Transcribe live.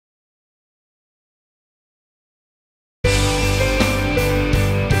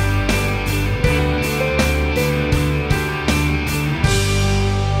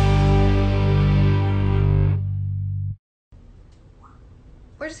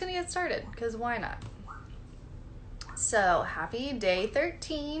gonna get started, because why not? So happy day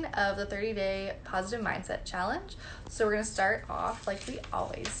 13 of the 30-day positive mindset challenge. So we're gonna start off like we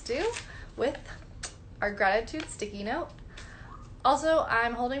always do with our gratitude sticky note. Also,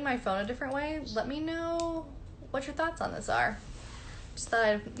 I'm holding my phone a different way. Let me know what your thoughts on this are. Just thought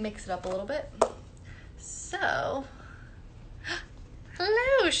I'd mix it up a little bit. So,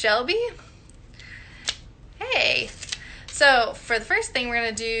 hello, Shelby. Hey. So, for the first thing, we're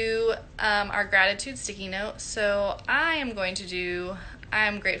going to do our gratitude sticky note. So, I am going to do, I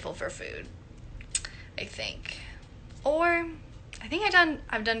am grateful for food, I think. Or, I think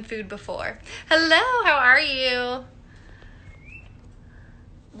I've done food before. Hello, how are you?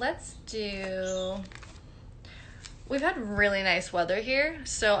 Let's do, we've had really nice weather here,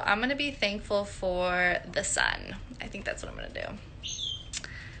 so I'm going to be thankful for the sun. I think that's what I'm going to do.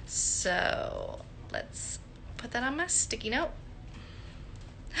 So let's put that on my sticky note.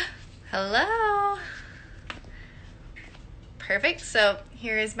 Hello. Perfect. So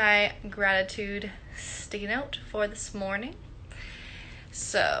here is my gratitude sticky note for this morning.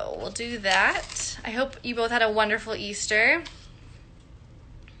 So we'll do that. I hope you both had a wonderful Easter.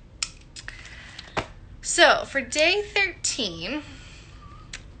 So, for day 13,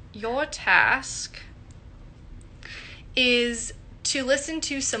 your task is to listen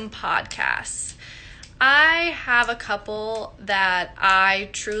to some podcasts. I have a couple that I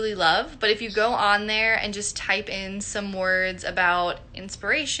truly love, but if you go on there and just type in some words about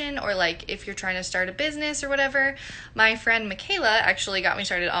inspiration, or like if you're trying to start a business or whatever, my friend Michaela actually got me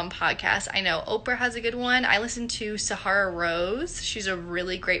started on podcasts. I know Oprah has a good one. I listen to Sahara Rose. She's a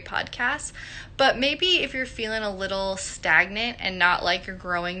really great podcast. But maybe if you're feeling a little stagnant and not like you're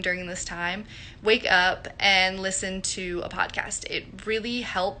growing during this time, wake up and listen to a podcast. It really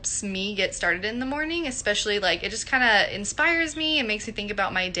helps me get started in the morning, especially like it just kind of inspires me and makes me think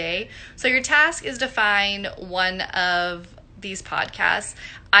about my day. So your task is to find one of these podcasts.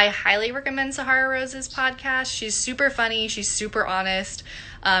 I highly recommend Sahara Rose's podcast. She's super funny. She's super honest.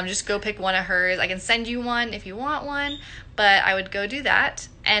 Just go pick one of hers. I can send you one if you want one, but I would go do that.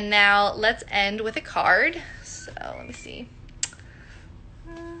 And now let's end with a card. So let me see.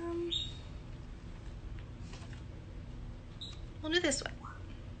 We'll do this one.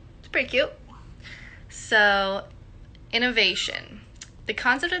 It's pretty cute. So, innovation. The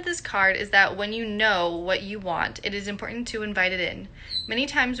concept of this card is that when you know what you want, it is important to invite it in. Many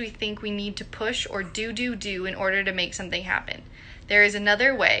times we think we need to push or do in order to make something happen. There is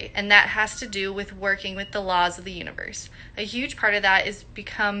another way, and that has to do with working with the laws of the universe. A huge part of that is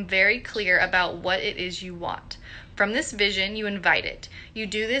become very clear about what it is you want. From this vision, you invite it. You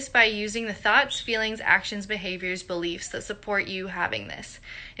do this by using the thoughts, feelings, actions, behaviors, beliefs that support you having this.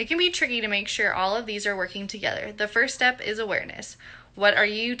 It can be tricky to make sure all of these are working together. The first step is awareness. What are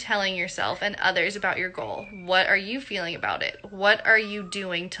you telling yourself and others about your goal? What are you feeling about it? What are you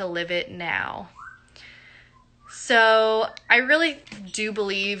doing to live it now? So I really do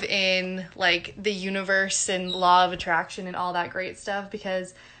believe in like the universe and law of attraction and all that great stuff,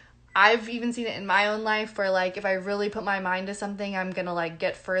 because I've even seen it in my own life where like if I really put my mind to something, I'm gonna like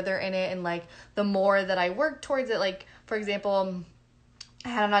get further in it. And like the more that I work towards it, like for example, I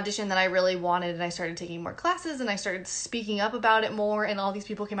had an audition that I really wanted and I started taking more classes and I started speaking up about it more, and all these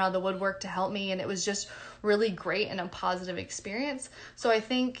people came out of the woodwork to help me, and it was just really great and a positive experience. So I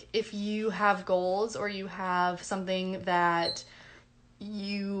think if you have goals or you have something that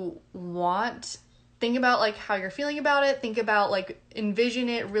you want, think about like how you're feeling about it, think about like envision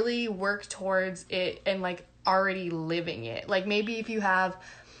it, really work towards it and like already living it. Like maybe if you have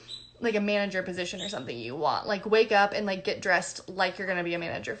like a manager position or something you want, like wake up and like get dressed like you're gonna be a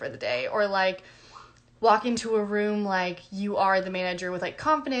manager for the day, or like walk into a room like you are the manager with like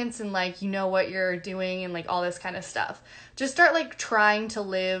confidence and like you know what you're doing and like all this kind of stuff. Just start like trying to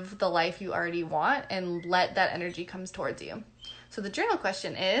live the life you already want and let that energy come towards you. So the journal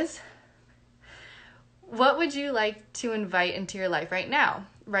question is, what would you like to invite into your life right now?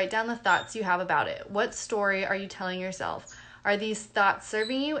 Write down the thoughts you have about it. What story are you telling yourself? Are these thoughts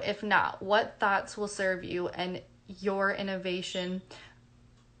serving you? If not, what thoughts will serve you and your invitation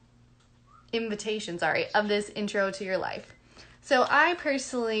of this intro to your life? So I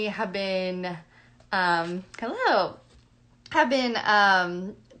personally have been,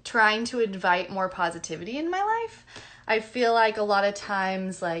 trying to invite more positivity in my life. I feel like a lot of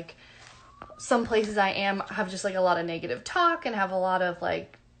times, like some places I am have just like a lot of negative talk and have a lot of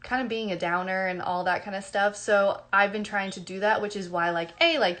like kind of being a downer and all that kind of stuff. So I've been trying to do that, which is why like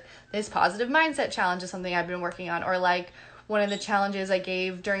this positive mindset challenge is something I've been working on, or like one of the challenges I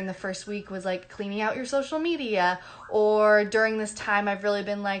gave during the first week was like cleaning out your social media, or during this time I've really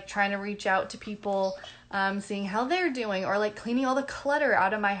been like trying to reach out to people, seeing how they're doing, or like cleaning all the clutter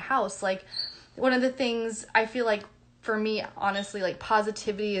out of my house. Like one of the things I feel like for me, honestly, like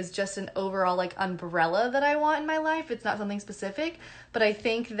positivity is just an overall like umbrella that I want in my life. It's not something specific, but I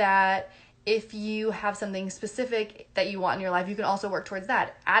think that if you have something specific that you want in your life, you can also work towards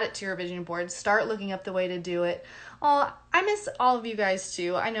that. Add it to your vision board. Start looking up the way to do it. Oh, I miss all of you guys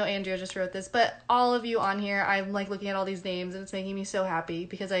too. I know Andrea just wrote this, but all of you on here, I'm like looking at all these names and it's making me so happy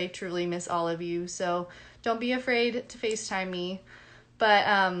because I truly miss all of you. So don't be afraid to FaceTime me. But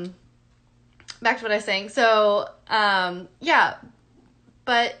back to what I was saying. So yeah,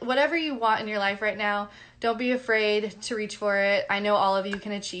 but whatever you want in your life right now, don't be afraid to reach for it. I know all of you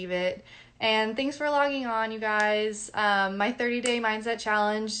can achieve it. And thanks for logging on, you guys. My 30-day mindset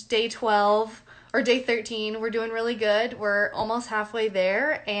challenge, day 12 or day 13, we're doing really good. We're almost halfway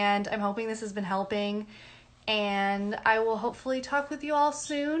there, and I'm hoping this has been helping. And I will hopefully talk with you all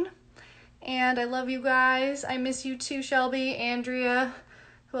soon. And I love you guys. I miss you too, Shelby, Andrea.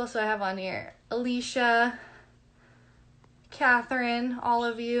 Who else do I have on here? Alicia, Catherine, all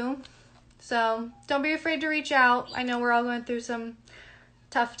of you. So don't be afraid to reach out. I know we're all going through some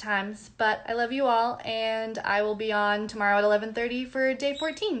tough times, but I love you all, and I will be on tomorrow at 11:30 for day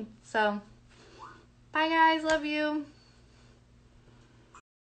 14. So bye guys, love you.